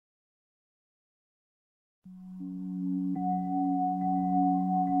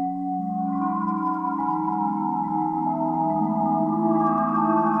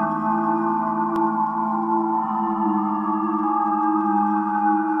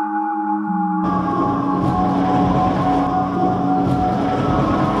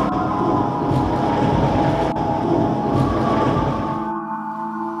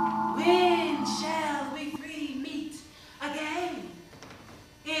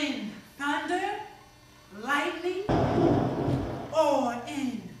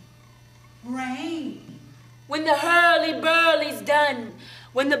when the hurly-burly's done,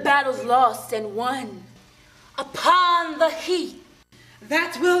 when the battle's lost and won, upon the heath,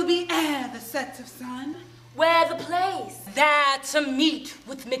 that will be ere the set of sun, where the place, there to meet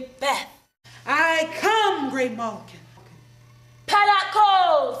with Macbeth. I come, great Malkin. Paddock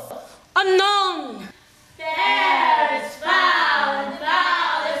calls, anon. Fair is foul and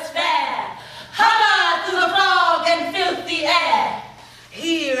foul is fair. Hover through the fog and filthy air.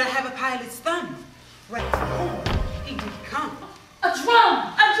 Here I have a pilot's thumb. Right from home, he did come. A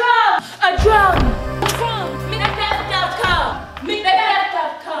drum, a drum, a drum, a drum. Macbeth doth come, Macbeth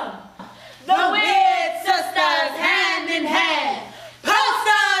doth come. The weird sisters hand in hand,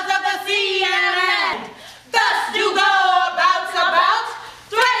 posters of the sea and land, thus do go about,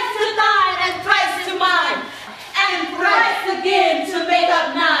 thrice to thine and thrice to mine, and thrice again to make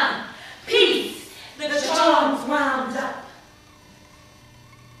up nine. Peace, the charms wound up.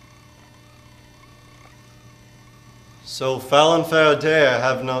 So foul and fair a day I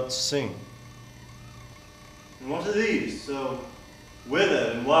have not seen. And what are these, so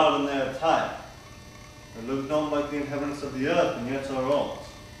withered and wild in their attire, and look not like the inhabitants of the earth, and yet are ours?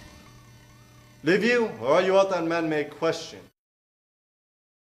 Live you, or are you out that man may question?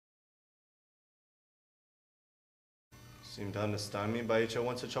 Seem to understand me, by each I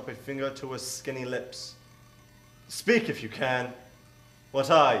want to chop a finger to her skinny lips. Speak if you can. What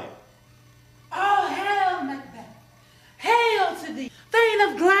are you? All hail, Macbeth. Hail to thee, Thane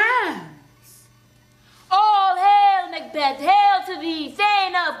of Glance. All hail, Macbeth, hail to thee,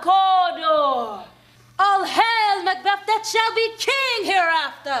 Thane of Cawdor. All hail, Macbeth, that shall be king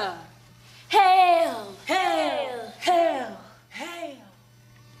hereafter. Hail, hail, hail, hail.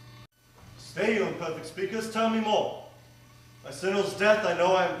 Stay, you imperfect speakers, tell me more. By Sinel's death I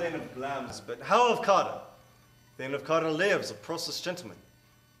know I am Thane of Glams, but how of Carter? Thane of Carter lives, a prosperous gentleman,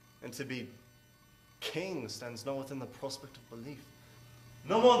 and to be king stands not within the prospect of belief.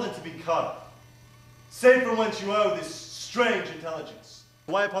 No more than to be Carter. Say from whence you owe this strange intelligence.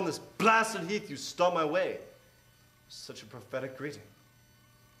 Why upon this blasted heath you stop my way? Such a prophetic greeting.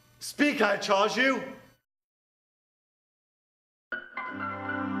 Speak, I charge you!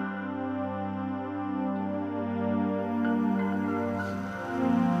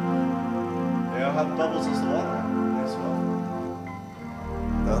 They all have bubbles as the water, as well.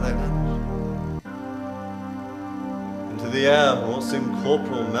 Though they vanish. Into the air, all seem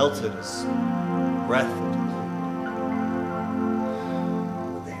corporal melted as breath into the wind.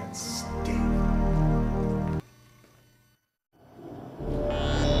 They had sting.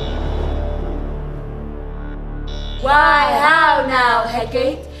 Why, how now,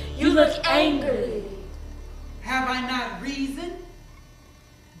 Hecate? You look angry. Have I not reason?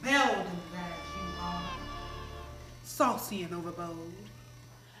 Belden as you are, saucy and overbold.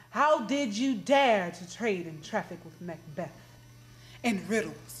 How did you dare to trade and traffic with Macbeth in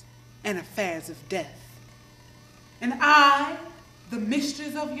riddles and affairs of death? And I, the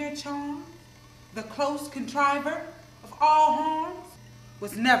mistress of your charm, the close contriver of all harms,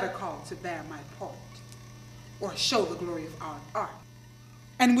 was never called to bear my part or show the glory of our art.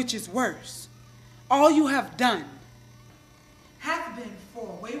 And which is worse, all you have done hath been for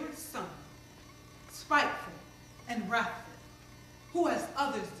a wayward son, spiteful and wrathful, who, as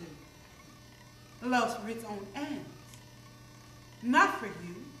others do, loves for its own ends, not for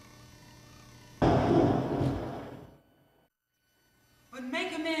you. But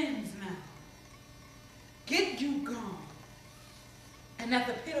make amends now. Get you gone. And at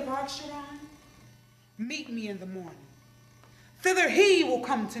the pit of Aksharon, meet me in the morning. Thither he will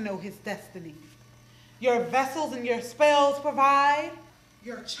come to know his destiny. Your vessels and your spells provide,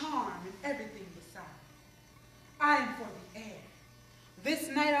 your charm and everything beside. I am for the air. This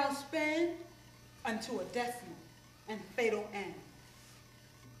night I'll spend unto a decimal and fatal end.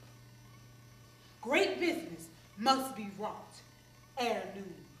 Great business must be wrought ere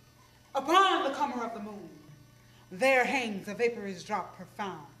noon. Upon the comer of the moon, there hangs a vaporous drop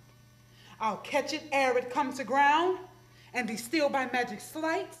profound. I'll catch it ere it come to ground, and be still by magic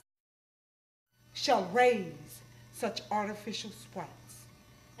sleight, shall raise such artificial sprites,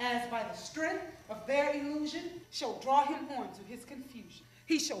 as by the strength of their illusion shall draw him on to his confusion.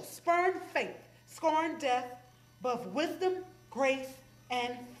 He shall spurn faith, scorn death, above wisdom, grace,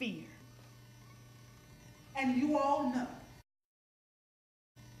 and fear. And you all know,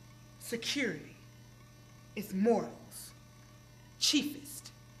 security is mortal's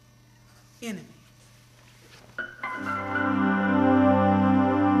chiefest enemy.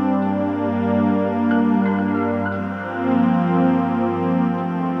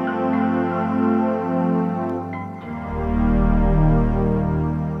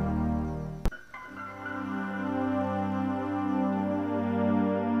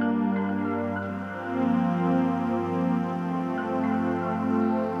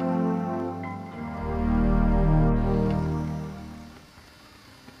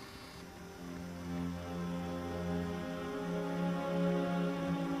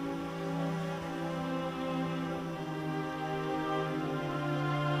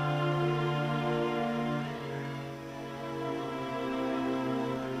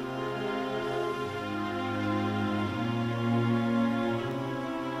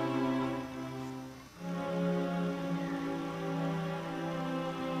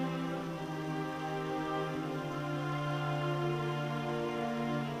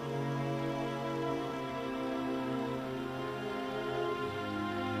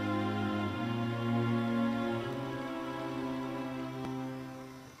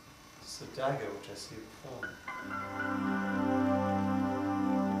 It's a dagger which I see before me.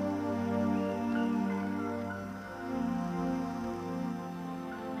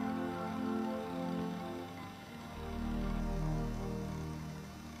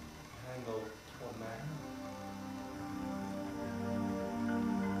 Handle to a man.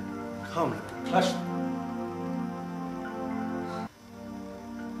 Come, clutch them.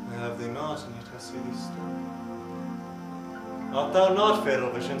 I have thee not, and yet I see thee still. Art thou not, fatal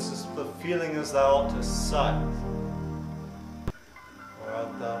vision, since the feeling as thou art a sight? Or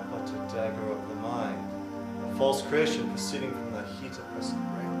art thou but a dagger of the mind, a false creation proceeding from the heat of present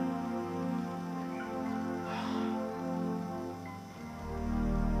rain?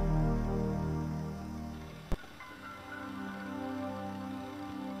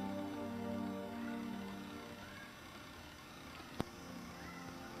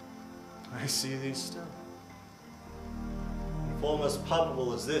 I see thee still. And form as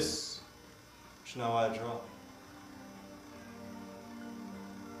palpable as this, which now I draw.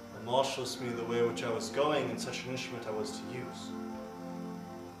 Thou marshallest me the way which I was going, and such an instrument I was to use.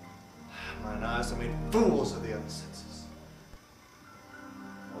 Mine eyes are made fools of the other senses.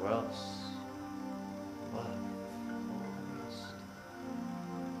 Or else, what? Or rest.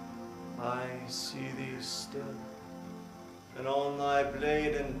 I see thee still. And on thy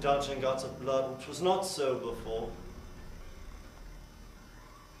blade indulging gods of blood, which was not so before.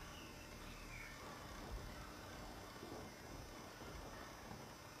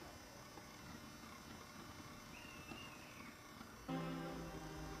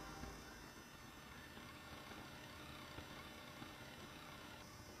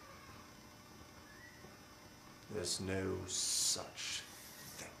 There's no such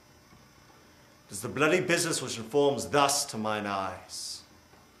thing. It is the bloody business which informs thus to mine eyes.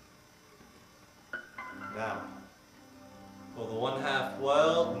 Now, for the one-half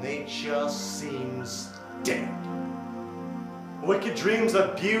world, nature seems dead. Wicked dreams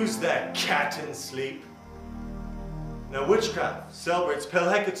abuse their cat in sleep. Now witchcraft celebrates pale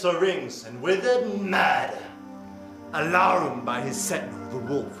Hecate's rings, and withered murder. Alarum by his sentinel, the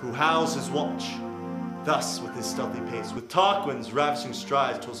wolf, who howls his watch. Thus, with his stealthy pace, with Tarquin's ravishing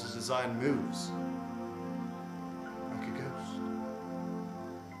strides towards his design moves. Like a ghost.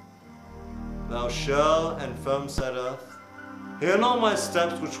 Thou sure and firm set earth, hear not my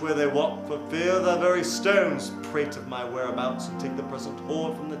steps which where they walk, for fear the very stones prate of my whereabouts and take the present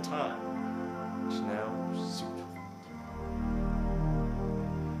hoard from the time, which now suit.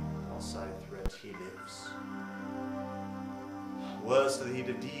 Whilst I thread he lives. Words to the heat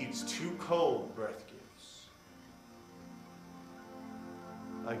of deeds, too cold breath gives.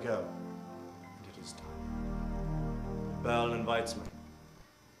 I go, and it is done. Bell invites me.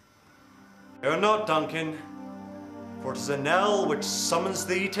 Hear not, Duncan, for 'tis a knell which summons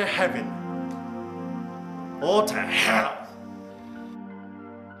thee to heaven, or to hell.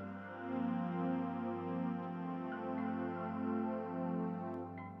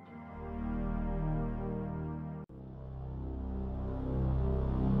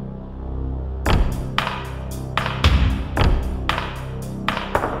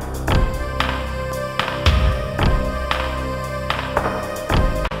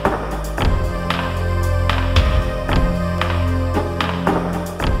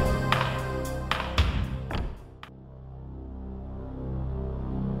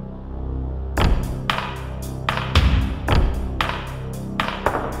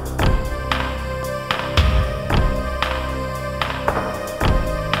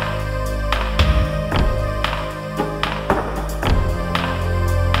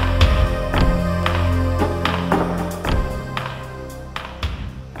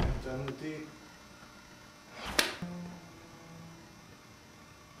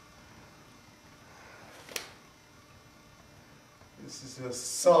 This is a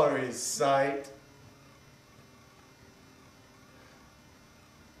sorry sight.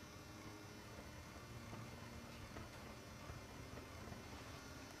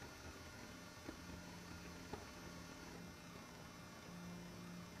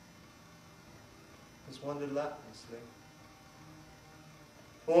 Just wondered lapiously.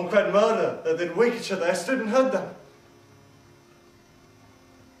 One cried murder, that they'd wake each other. I stood and heard them.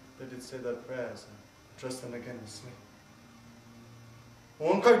 They did say their prayers and dressed them again to sleep.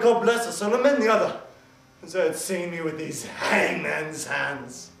 One cried, God bless us, and amend the other. And so had seen me with these hangman's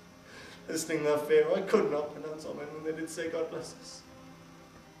hands. Listening their fear, I could not pronounce amen when they did say God bless us.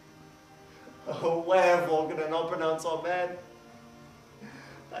 Oh, wherefore could I not pronounce amen?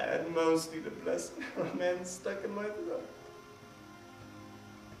 I had mostly the blessing of amen stuck in my throat.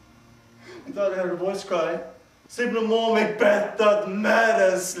 I thought I heard a voice cry, sleep no more, Macbeth, doth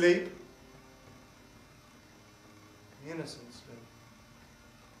murder sleep. innocent sleep.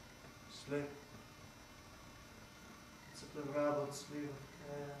 Sleep. It's a beravelled sleep of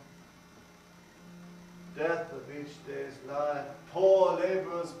care. Death of each day's life, poor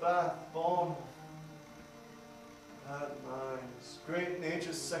labourer's bath born. Bad minds, great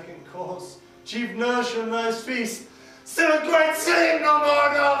nature's second course, chief nourisher in life's feast, still a great sleep no more,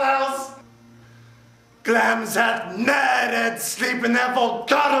 House. Glams hath murdered sleep, and therefore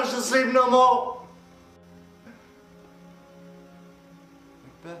God shall sleep no more.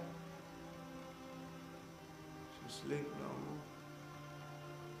 Macbeth shall sleep no more.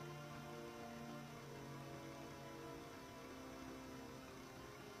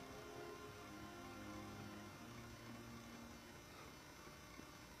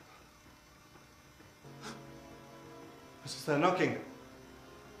 What is there knocking?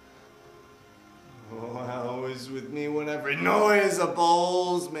 Oh, how is with me when every noise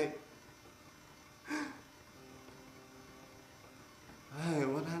appalls me? Hey,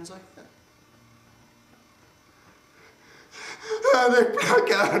 what hands like that? They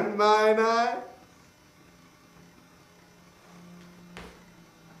pluck out mine eye.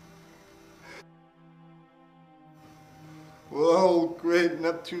 Whoa, great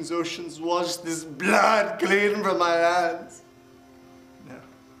Neptune's oceans wash this blood clean from my hands. No.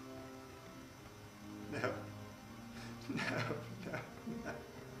 No. No, no, no.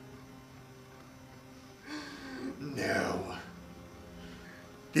 No.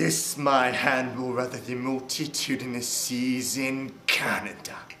 This my hand will weather the multitudinous seas in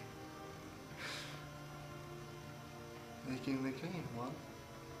Canada. Making the cane, what?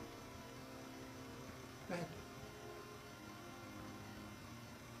 Red.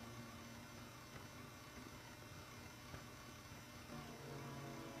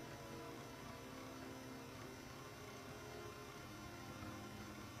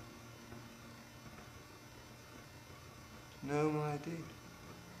 No, I did.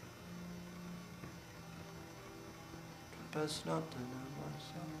 Best not to know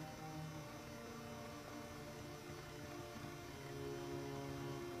myself.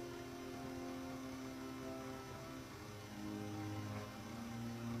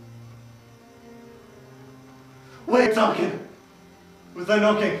 Wait, Duncan! Was there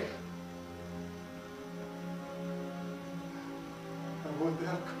knocking? I won't be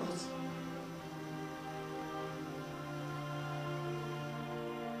out close.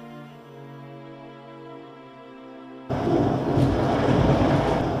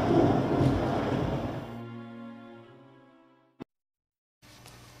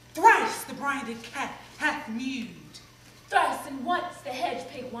 Thrice the brinded cat hath mewed. Thrice and once the hedge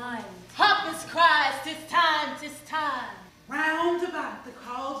pig whined. Harpers cries, 'tis time, 'tis time. Round about the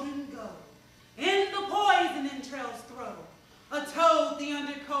cauldron go, in the poison entrails throw. A toad the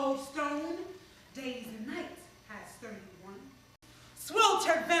under cold stone, days and nights has 31.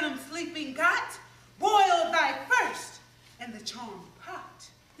 Swilter venom sleeping got, boil thy first in the charmed pot.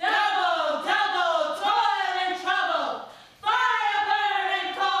 Double, double, toil and trouble. Fire burn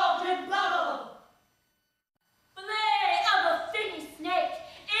and cauldron bubble. Fillet of a finny snake,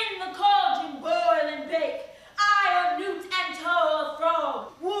 in the cauldron boil and bake. Eye of newt and toe of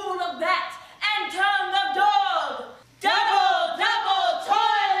frog, wool of bat and tongue of dog. Double, double,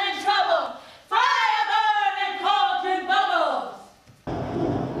 toil and trouble. Fire burn and cauldron bubbles.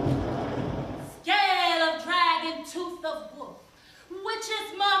 Scale of dragon, tooth of wolf, witch's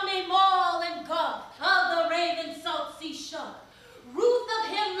mummy, maul and gulf of the raven salt sea shore. Ruth of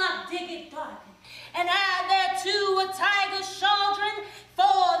hemlock dig it darken, and add thereto a tiger's chaldron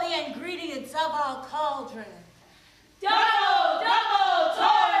for the ingredients of our cauldron. Double, double,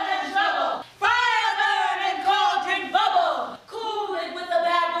 toil and trouble. Fire burn and cauldron bubble. Cool it with a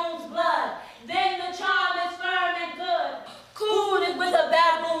baboon's blood. Then the charm is firm and good. Cool it with a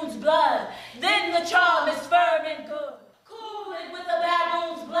baboon's blood. Then the charm is firm and good. Cool it with a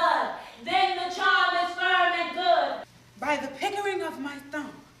baboon's blood. Then the charm is firm and good. By the pickering of my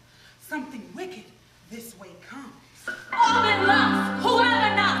thumb, something wicked this way comes. Open locks,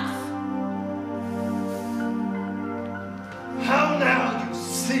 whoever knocks. How now, you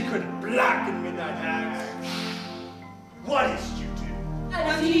secret black and midnight hags? What is you do?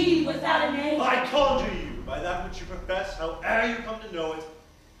 A deed without a name. I conjure you, by that which you profess, howe'er you come to know it,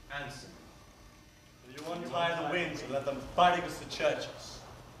 answer me. Will you untie the winds and let them fight against the churches?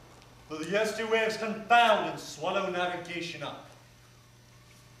 Will the yesterday waves confound and swallow navigation up?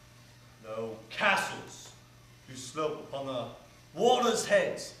 No castles who slope upon the waters'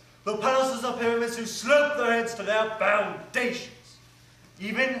 heads, the palaces of pyramids who slope their heads to their foundations,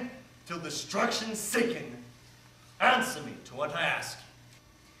 even till destruction sinking. Answer me to what I ask.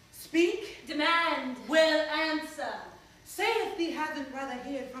 Speak. Demand. Will answer. Saith thee hasn't rather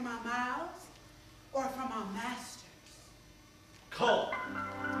heard from our mouths or from our masters? Call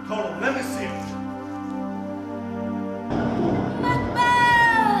him, let me see him.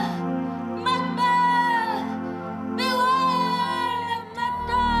 Macbeth! Macbeth! Beware of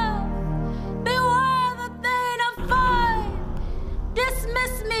Macbeth! Beware the Thane of Five!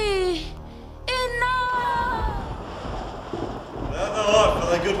 Dismiss me! Enough! There thou art for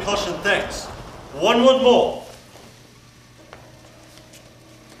thy good caution, thanks. One word more.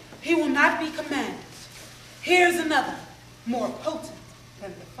 He will not be commanded. Here's another, more potent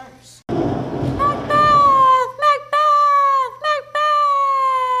than the first. Macbeth! Macbeth! Macbeth!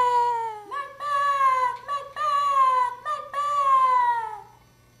 Macbeth! Macbeth! Macbeth!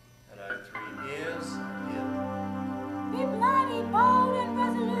 And our 3 ears hear. Be bloody, bold, and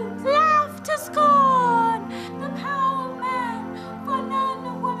resolute. Laugh to scorn the power of man, for none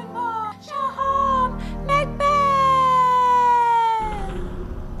of woman born shall harm Macbeth.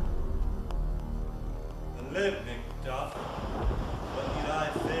 Live, Macduff. What need I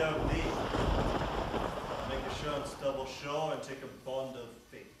fear of thee? Make assurance double sure and take a bond of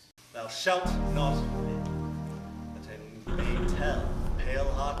fate. Thou shalt not live, that I may tell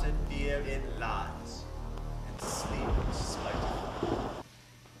pale-hearted fear it lies, and sleep in spite of it.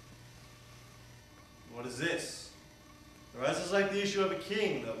 What is this? The rise is like the issue of a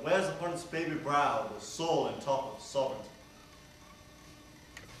king that wears upon its baby brow the sole and top of sovereignty.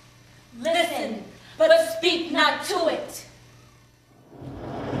 Listen, but speak not to it.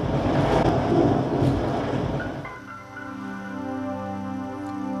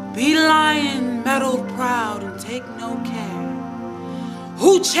 Be lion, mettled proud, and take no care.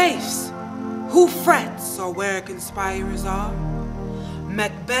 Who chafes, who frets, or where conspirers are,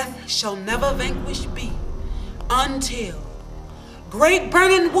 Macbeth shall never vanquish be, until great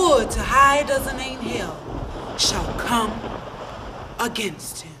burning wood to high Dunsinane hill shall come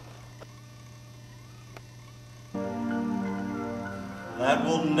against him. That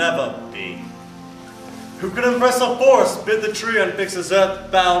will never be. Who can impress a forest, bid the tree unfix his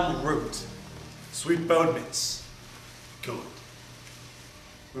earth-bound root? Sweet bodements, good.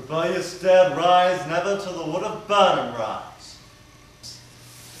 Rebellious dead rise never till the wood of Birnam rise.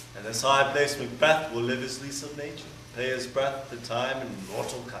 And this high place Macbeth will live his lease of nature, pay his breath to time and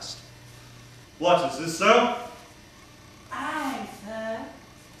mortal custom. What is this, sir? Aye, sir.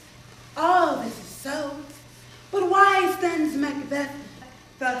 All this is so. But why stands Macbeth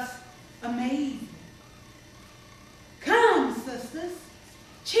thus amazed? Come, sisters,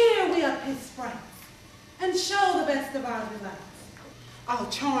 cheer we up his sprites, and show the best of our delights. I'll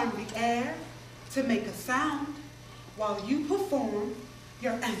charm the air to make a sound, while you perform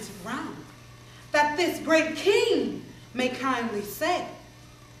your answered round, that this great king may kindly say,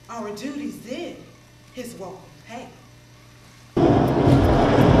 our duties did his welcome pay.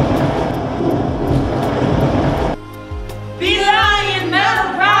 Be lion,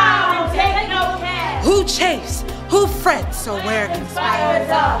 metal proud, and take no care. Who chafes, who frets, or where conspires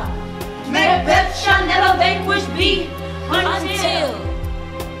are, Macbeth shall never vanquish be until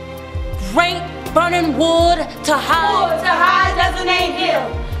great burning wood to high Dunsinane hill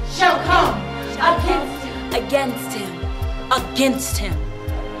shall come against him,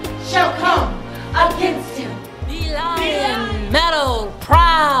 shall come against him. Be lion, metal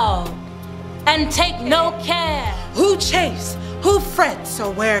proud, and take no care. who chafes, who frets,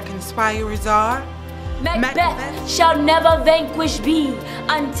 or where conspirers are, Macbeth shall never vanquish be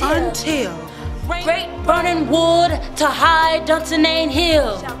until great burning wood to high Dunsinane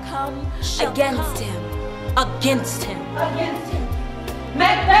hill shall come against him.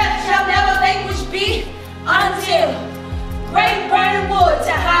 Macbeth shall never vanquish be until great burning wood